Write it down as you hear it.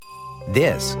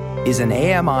This is an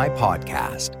AMI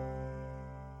podcast.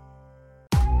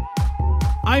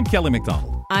 I'm Kelly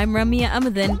McDonald. I'm Ramya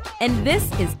Amadin, and this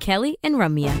is Kelly and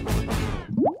Ramya.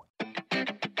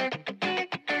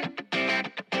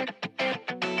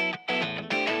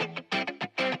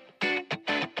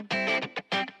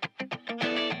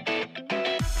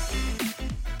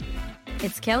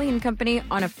 It's Kelly and Company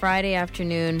on a Friday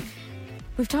afternoon.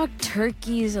 We've talked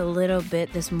turkeys a little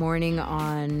bit this morning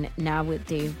on Now with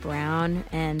Dave Brown,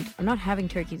 and I'm not having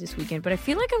turkey this weekend, but I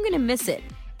feel like I'm going to miss it.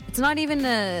 It's not even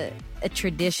a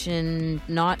tradition,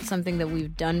 not something that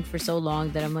we've done for so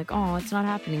long that I'm like, oh, it's not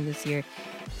happening this year.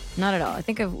 Not at all. I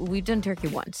think we've done turkey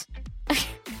once.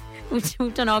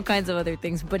 We've done all kinds of other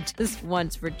things, but just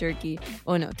once for turkey.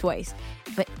 Oh, no, twice.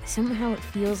 But somehow it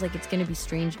feels like it's going to be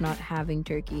strange not having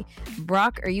turkey.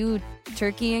 Brock, are you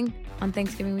turkeying on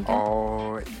Thanksgiving weekend?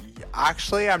 Oh,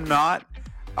 actually, I'm not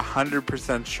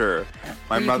 100% sure.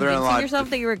 My Are you mother-in-law... convincing yourself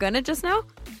that you were going to just now?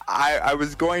 I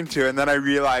was going to, and then I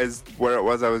realized where it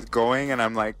was I was going, and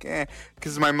I'm like,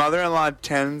 because my mother-in-law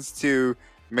tends to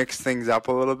mix things up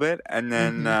a little bit, and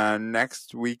then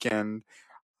next weekend...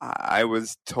 I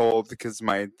was told, because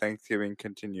my Thanksgiving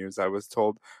continues, I was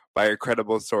told by a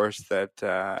credible source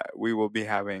that we will be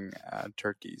having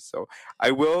turkey. So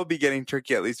I will be getting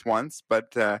turkey at least once,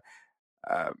 but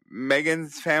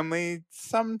Megan's family,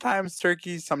 sometimes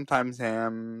turkey, sometimes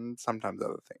ham, sometimes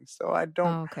other things. So I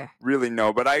don't really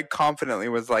know, but I confidently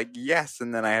was like, yes,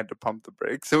 and then I had to pump the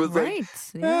brakes. It was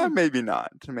maybe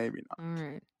not.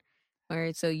 All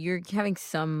right, so you're having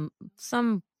some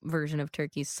version of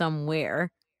turkey somewhere.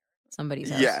 Somebody's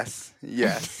house.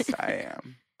 Yes, I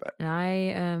am. But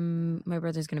and my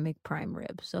brother's gonna make prime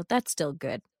rib, so that's still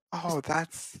good. Oh,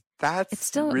 that's it's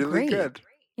still really great. Good.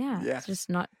 Yeah, it's just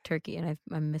not turkey, and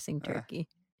I'm missing turkey.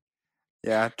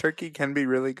 Yeah, turkey can be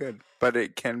really good, but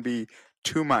it can be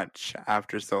too much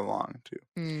after so long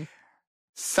too.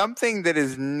 Something that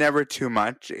is never too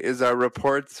much is our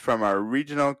reports from our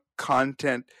regional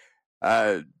content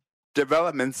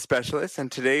development specialist, and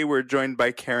today we're joined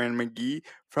by Karen McGee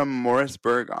from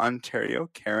Morrisburg, Ontario.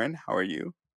 Karen, how are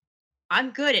you?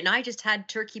 I'm good, and I just had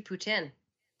turkey poutine.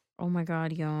 Oh my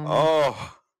god, yum!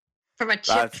 Oh, from a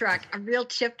chip truck, a real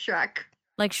chip truck,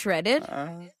 like shredded,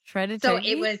 shredded. So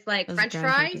turkey? It was like French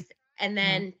fries, turkey. And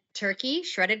then turkey,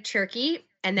 shredded turkey,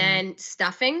 and then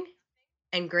stuffing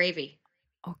and gravy.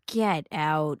 Oh, get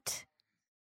out!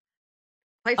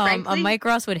 Quite frankly, Mike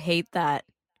Ross would hate that.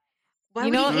 Why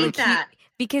would he hate that?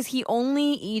 Because he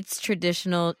only eats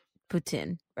traditional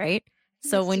poutine, right?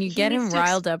 So when you get him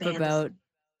riled up about,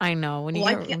 I know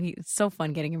it's so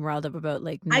fun getting him riled up about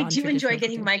like. I do enjoy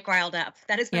getting Mike riled up.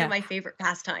 That is one of my favorite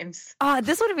pastimes.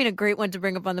 This would have been a great one to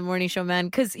bring up on the morning show, man,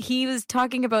 because he was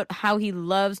talking about how he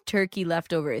loves turkey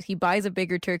leftovers. He buys a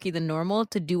bigger turkey than normal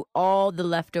to do all the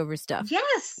leftover stuff.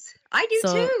 Yes, I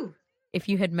do too. If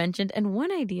you had mentioned, and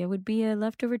one idea would be a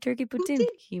leftover turkey poutine,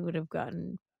 he would have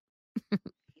gotten.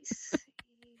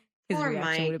 His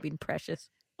reaction would have been precious.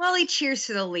 Well, he cheers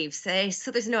for the Leafs,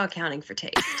 so there's no accounting for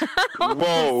taste.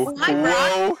 Whoa.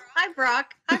 Hi,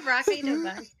 Brock. How you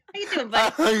doing,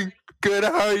 bud? I'm good.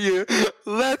 How are you?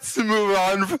 Let's move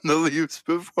on from the Leafs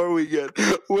before we get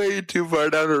way too far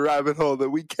down a rabbit hole that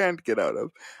we can't get out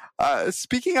of.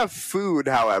 Speaking of food,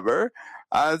 however,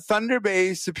 Thunder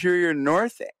Bay Superior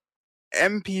North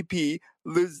MPP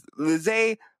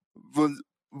Lizzie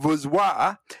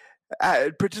Voussois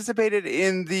participated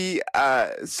in the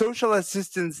social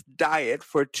assistance diet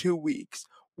for 2 weeks.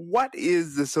 What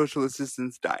is the social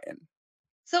assistance diet?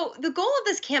 So the goal of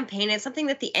this campaign, is something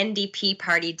that the NDP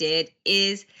party did,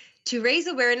 is to raise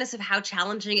awareness of how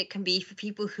challenging it can be for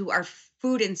people who are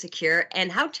food insecure and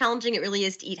how challenging it really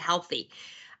is to eat healthy.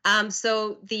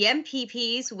 So the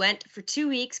MPPs went for 2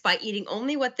 weeks by eating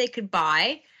only what they could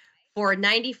buy for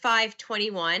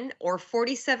 $95.21 or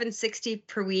 $47.60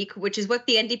 per week, which is what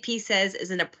the NDP says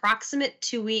is an approximate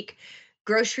 2-week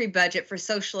grocery budget for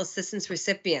social assistance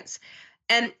recipients.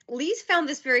 And Lise found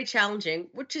this very challenging,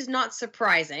 which is not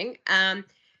surprising.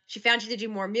 She found she had to do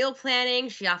more meal planning.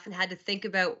 She often had to think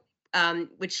about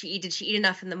what she eat. Did she eat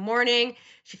enough in the morning?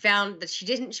 She found that she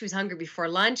didn't. She was hungry before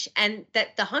lunch, and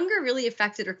that the hunger really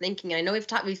affected her thinking. And I know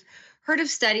we've heard of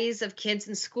studies of kids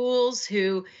in schools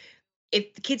who,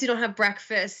 if the kids who don't have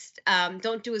breakfast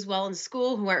don't do as well in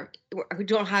school, who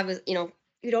don't have,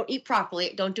 who don't eat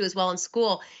properly, don't do as well in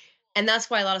school. And that's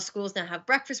why a lot of schools now have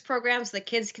breakfast programs so the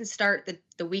kids can start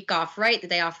the week off right, the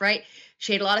day off right.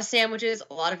 She ate a lot of sandwiches,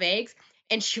 a lot of eggs,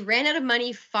 and she ran out of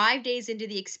money 5 days into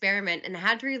the experiment and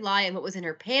had to rely on what was in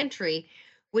her pantry,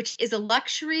 which is a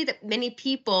luxury that many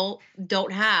people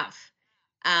don't have.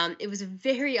 It was a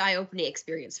very eye-opening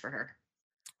experience for her.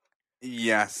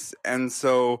 Yes. And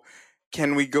so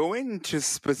can we go into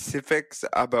specifics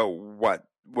about what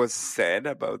was said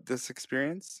about this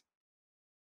experience?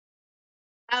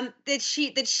 That she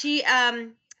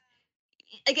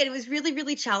again, it was really,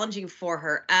 really challenging for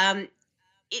her.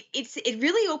 It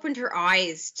really opened her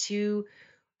eyes to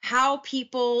how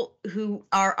people who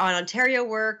are on Ontario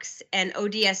Works and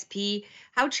ODSP,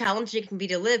 how challenging it can be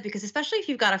to live, because especially if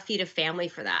you've got to feed a family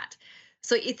for that.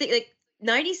 So you think like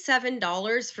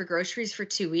 $97 for groceries for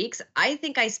 2 weeks. I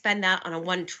think I spend that on a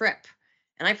one trip.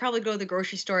 And I probably go to the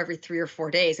grocery store every 3 or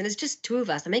 4 days. And it's just two of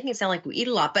us. I'm making it sound like we eat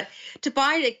a lot. But to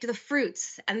buy like the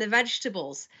fruits and the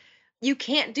vegetables, you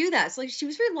can't do that. So like she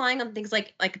was relying on things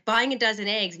like buying a dozen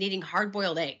eggs and eating hard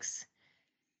boiled eggs,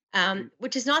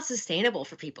 which is not sustainable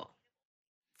for people.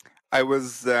 I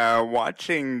was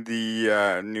watching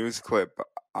the news clip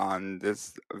on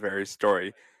this very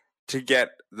story to get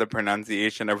the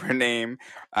pronunciation of her name,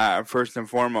 first and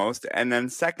foremost. And then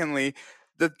secondly,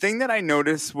 the thing that I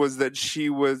noticed was that she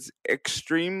was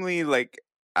extremely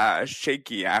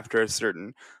shaky after a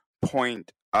certain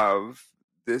point of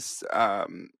this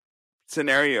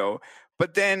scenario.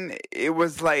 But then it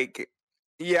was like,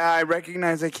 yeah, I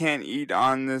recognize I can't eat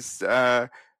on this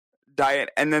diet.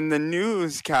 And then the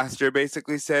newscaster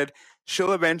basically said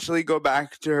she'll eventually go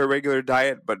back to her regular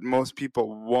diet, but most people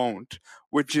won't,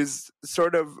 which is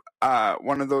sort of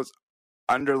one of those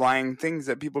underlying things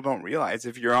that people don't realize.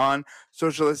 If you're on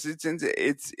social assistance,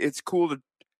 it's cool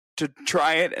to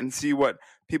try it and see what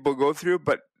people go through,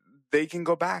 but they can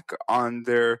go back on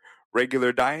their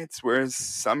regular diets, whereas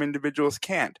some individuals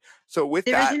can't. So with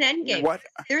There's that, an end game.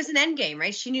 There's an end game,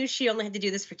 right? She knew she only had to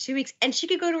do this for 2 weeks, and she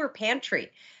could go to her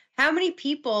pantry. How many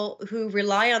people who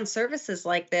rely on services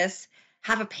like this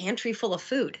have a pantry full of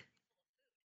food?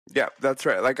 Yeah, that's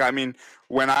right. Like, I mean,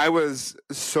 when I was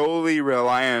solely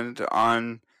reliant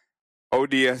on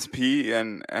ODSP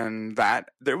and that,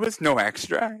 there was no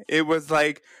extra. It was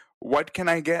like, what can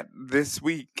I get this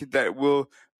week that will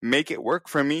make it work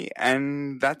for me?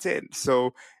 And that's it.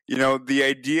 So, the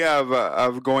idea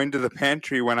of going to the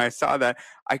pantry, when I saw that,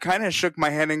 I kind of shook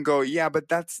my head and go, yeah, but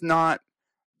that's not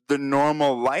the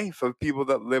normal life of people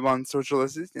that live on social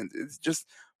assistance. It's just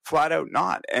flat out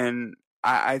not. And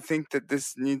I think that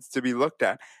this needs to be looked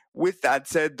at. With that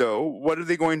said, though, what are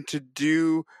they going to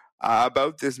do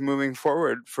about this moving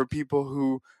forward for people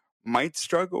who might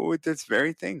struggle with this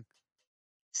very thing?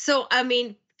 So, I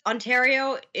mean,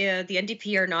 Ontario, the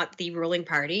NDP are not the ruling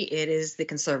party. It is the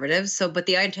Conservatives. But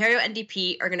the Ontario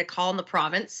NDP are going to call on the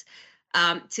province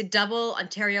to double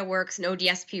Ontario Works and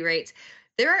ODSP rates.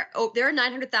 There are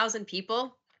 900,000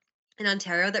 people in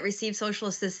Ontario that receive social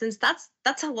assistance.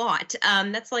 That's a lot.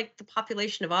 That's like the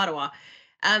population of Ottawa.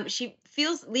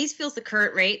 Lise feels the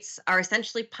current rates are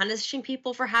essentially punishing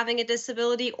people for having a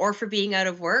disability or for being out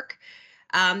of work.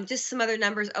 Just some other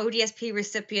numbers. ODSP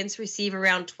recipients receive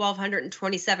around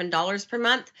 $1,227 per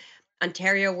month.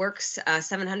 Ontario Works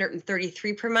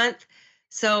 $733 per month.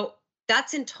 So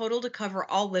that's in total to cover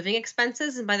all living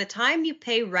expenses. And by the time you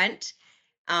pay rent,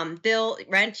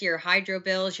 your hydro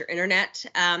bills, your internet,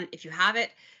 if you have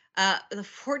it, the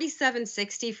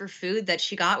 $47.60 for food that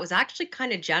she got was actually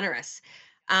kind of generous.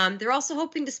 They're also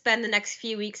hoping to spend the next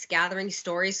few weeks gathering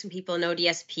stories from people in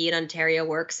ODSP and Ontario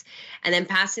Works, and then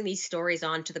passing these stories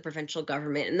on to the provincial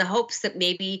government in the hopes that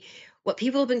maybe what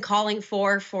people have been calling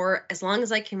for as long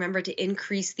as I can remember, to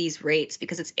increase these rates,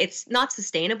 because it's not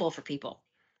sustainable for people.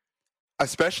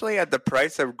 Especially at the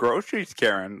price of groceries,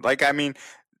 Karen. Like, I mean,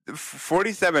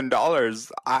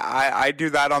 $47, I do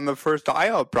that on the first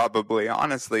aisle probably,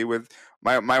 honestly, with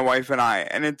my wife and I,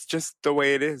 and it's just the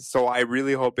way it is. So I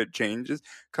really hope it changes,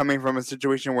 coming from a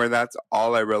situation where that's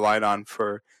all I relied on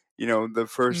for the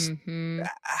first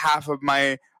half of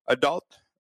my adult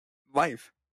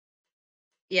life.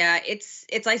 Yeah, it's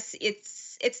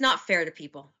not fair to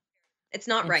people. It's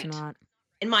not right. Not.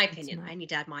 In my opinion. I need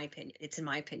to add my opinion. It's in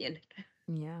my opinion.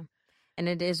 Yeah. And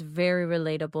it is very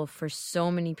relatable for so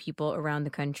many people around the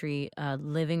country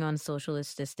living on social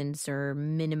assistance or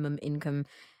minimum income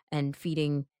and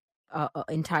feeding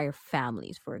entire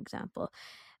families, for example.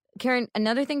 Karen,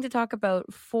 another thing to talk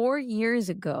about, 4 years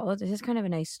ago, this is kind of a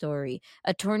nice story.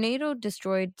 A tornado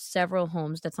destroyed several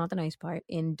homes, that's not the nice part,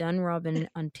 in Dunrobin,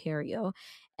 Ontario.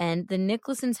 And the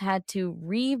Nicholsons had to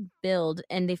rebuild,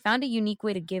 and they found a unique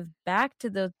way to give back to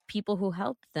the people who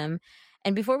helped them.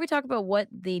 And before we talk about what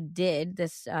they did,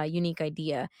 this unique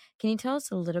idea, can you tell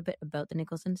us a little bit about the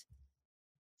Nicholsons?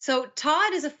 So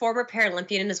Todd is a former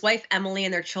Paralympian, and his wife Emily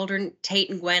and their children Tate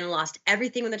and Gwen lost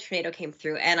everything when the tornado came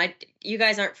through. And you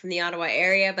guys aren't from the Ottawa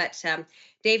area, but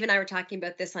Dave and I were talking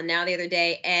about this on Now the other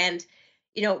day, and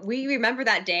we remember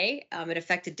that day. It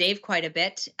affected Dave quite a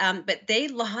bit, but they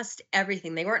lost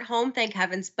everything. They weren't home, thank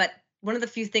heavens, but one of the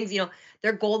few things,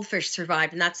 their goldfish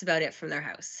survived, and that's about it from their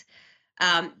house.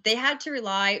 They had to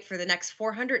rely for the next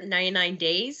 499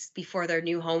 days before their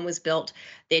new home was built.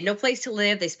 They had no place to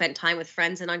live. They spent time with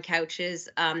friends and on couches.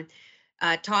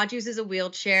 Todd uses a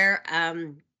wheelchair.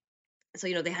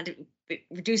 So, they had to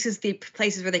reduces the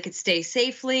places where they could stay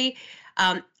safely.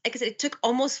 Like I said, it took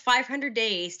almost 500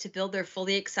 days to build their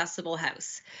fully accessible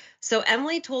house. So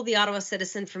Emily told the Ottawa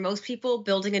Citizen, for most people,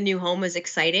 building a new home is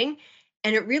exciting,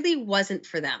 and it really wasn't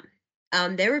for them.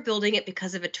 They were building it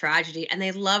because of a tragedy, and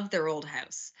they loved their old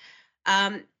house.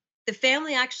 The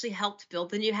family actually helped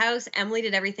build the new house. Emily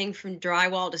did everything from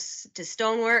drywall to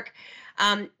stonework.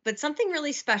 But something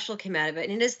really special came out of it,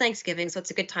 and it is Thanksgiving, so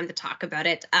it's a good time to talk about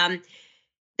it.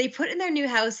 They put in their new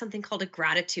house something called a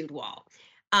gratitude wall.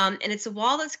 And it's a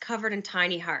wall that's covered in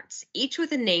tiny hearts, each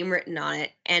with a name written on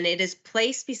it, and it is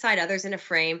placed beside others in a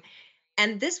frame.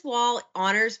 And this wall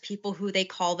honors people who they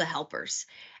call the helpers.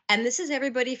 And this is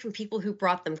everybody from people who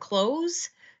brought them clothes,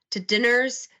 to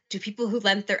dinners, to people who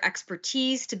lent their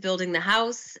expertise to building the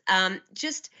house.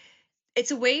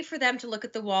 It's a way for them to look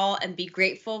at the wall and be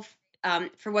grateful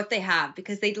for what they have,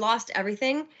 because they'd lost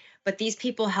everything, but these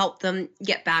people helped them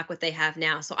get back what they have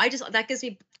now. So that gives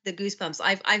me the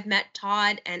goosebumps. I've met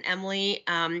Todd and Emily.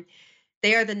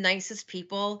 They are the nicest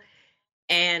people,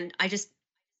 and I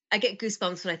get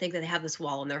goosebumps when I think that they have this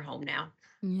wall in their home now.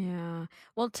 Yeah.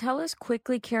 Well, tell us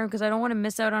quickly, Karen, because I don't want to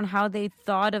miss out on how they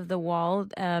thought of the wall.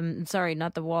 Sorry,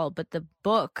 not the wall, but the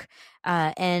book.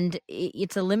 And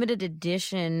it's a limited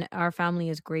edition. Our family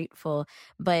is grateful.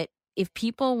 But if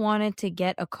people wanted to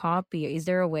get a copy, is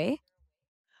there a way?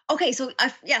 Okay, so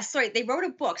they wrote a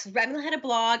book. So Emily had a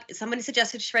blog. Somebody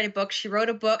suggested she write a book. She wrote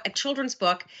a children's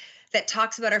book that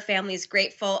talks about our family is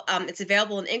grateful. It's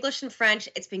available in English and French.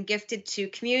 It's been gifted to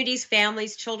communities,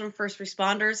 families, children, first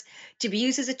responders, to be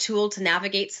used as a tool to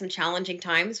navigate some challenging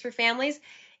times for families.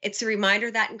 It's a reminder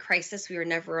that in crisis, we are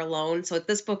never alone. So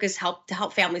this book is to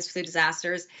help families through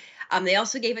disasters. They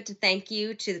also gave it to thank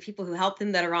you to the people who helped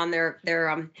them that are on their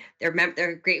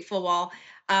grateful wall.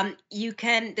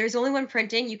 There's only one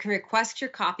printing. You can request your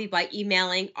copy by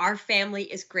emailing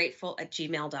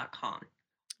ourfamilyisgrateful@gmail.com.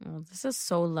 Oh, this is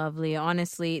so lovely.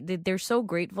 Honestly, they're so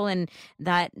grateful, and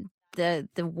that the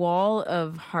wall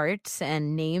of hearts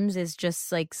and names is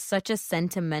just like such a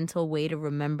sentimental way to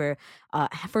remember,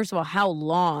 first of all, how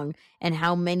long and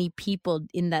how many people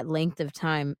in that length of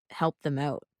time helped them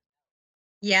out.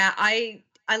 Yeah, I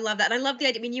love that. And I love the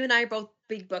idea. I mean, you and I are both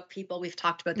big book people. We've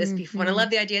talked about this before. And I love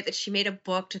the idea that she made a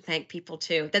book to thank people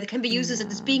too, that it can be used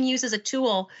it's being used as a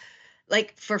tool,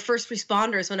 like for first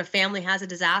responders when a family has a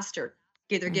disaster.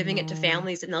 They're giving it to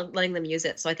families and letting them use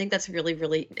it. So I think that's really,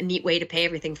 really a neat way to pay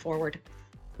everything forward.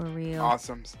 For real.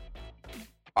 Awesome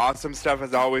stuff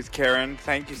as always, Karen.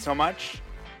 Thank you so much.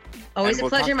 Always a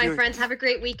pleasure, my friends. Have a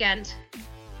great weekend.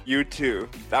 You too.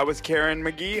 That was Karen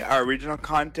McGee, our Regional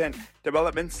Content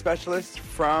Development Specialist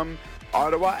from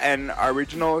Ottawa, and our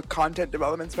Regional Content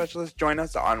Development Specialist join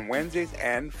us on Wednesdays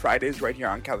and Fridays right here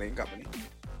on Kelly & Company.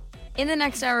 In the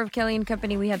next hour of Kelly &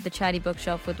 Company, we have the Chatty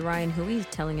Bookshelf with Ryan Hui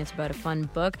telling us about a fun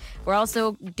book. We're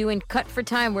also doing Cut for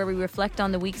Time, where we reflect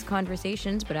on the week's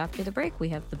conversations. But after the break, we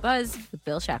have The Buzz with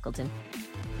Bill Shackleton.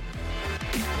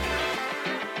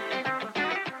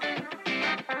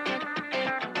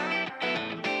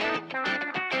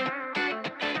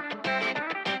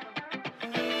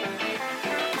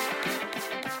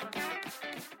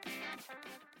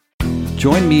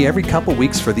 Join me every couple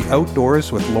weeks for the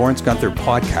Outdoors with Lawrence Gunther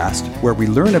podcast, where we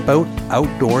learn about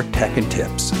outdoor tech and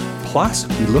tips. Plus,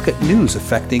 we look at news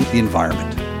affecting the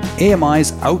environment.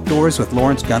 AMI's Outdoors with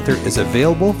Lawrence Gunther is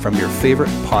available from your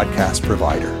favorite podcast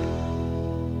provider.